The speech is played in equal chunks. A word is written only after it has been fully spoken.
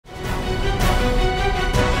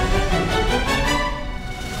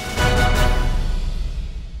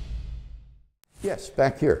Yes,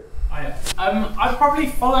 back here. I'd probably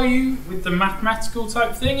follow you with the mathematical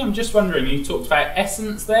type thing. I'm just wondering, you talked about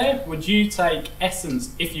essence there. Would you take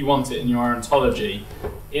essence, if you want it in your ontology,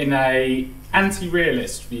 in a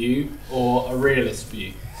anti-realist view or a realist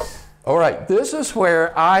view? All right, this is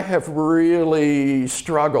where I have really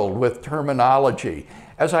struggled with terminology.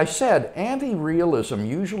 As I said, anti-realism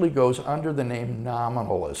usually goes under the name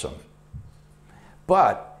nominalism.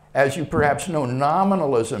 But as you perhaps know,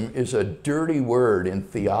 nominalism is a dirty word in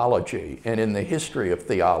theology and in the history of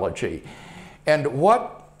theology. And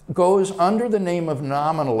what goes under the name of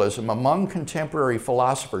nominalism among contemporary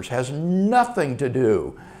philosophers has nothing to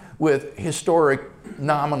do with historic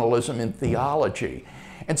nominalism in theology.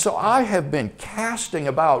 And so I have been casting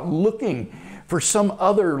about looking for some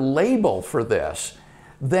other label for this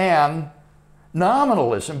than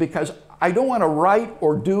nominalism, because I don't want to write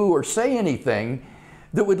or do or say anything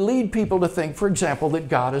that would lead people to think, for example, that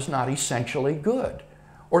God is not essentially good,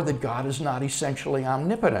 or that God is not essentially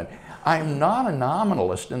omnipotent. I am not a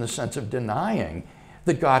nominalist in the sense of denying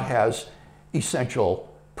that God has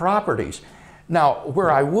essential properties. Now,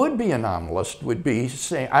 where I would be a nominalist would be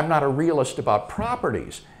saying, I'm not a realist about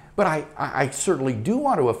properties, but I certainly do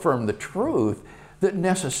want to affirm the truth that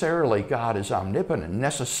necessarily God is omnipotent,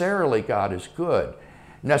 necessarily God is good,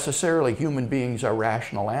 necessarily human beings are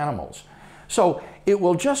rational animals. So it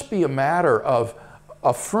will just be a matter of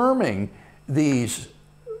affirming these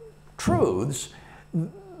truths,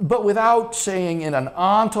 but without saying in an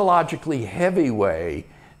ontologically heavy way,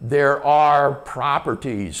 there are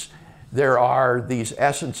properties, there are these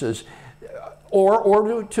essences,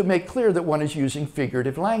 or to make clear that one is using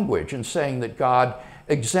figurative language and saying that God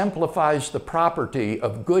exemplifies the property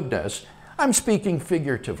of goodness. I'm speaking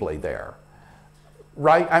figuratively there.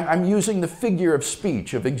 Right? I'm using the figure of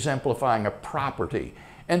speech of exemplifying a property.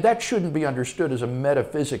 And that shouldn't be understood as a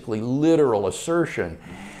metaphysically literal assertion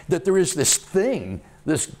that there is this thing,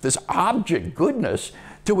 this object, goodness,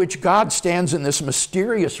 to which God stands in this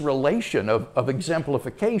mysterious relation of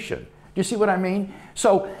exemplification. Do you see what I mean?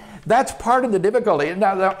 So that's part of the difficulty.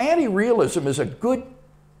 Now, anti-realism is a good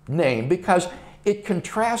name because it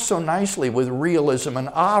contrasts so nicely with realism and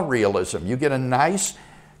a-realism. You get a nice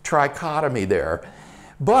trichotomy there.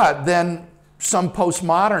 But then some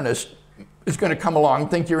postmodernist is going to come along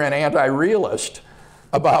and think you're an anti-realist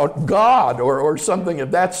about God or something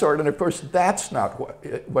of that sort. And of course, that's not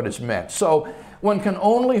what is meant. So one can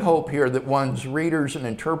only hope here that one's readers and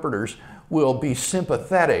interpreters will be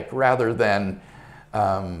sympathetic rather than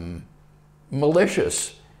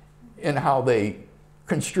malicious in how they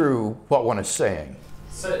construe what one is saying.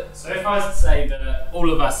 So if I was to say that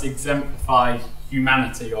all of us exemplify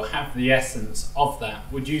humanity or have the essence of that,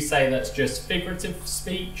 would you say that's just figurative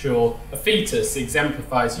speech, or a fetus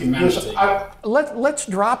exemplifies humanity? Let's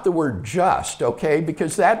drop the word just, okay?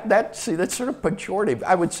 Because that's sort of pejorative.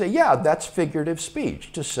 I would say, yeah, that's figurative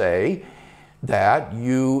speech, to say that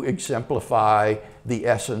you exemplify the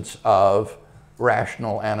essence of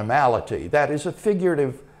rational animality. That is a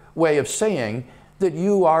figurative way of saying that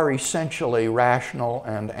you are essentially rational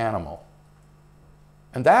and animal.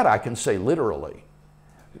 And that I can say literally.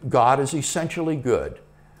 God is essentially good.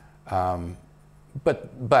 So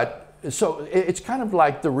it's kind of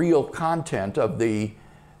like the real content of the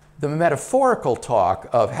metaphorical talk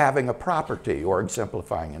of having a property or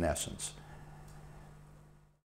exemplifying an essence.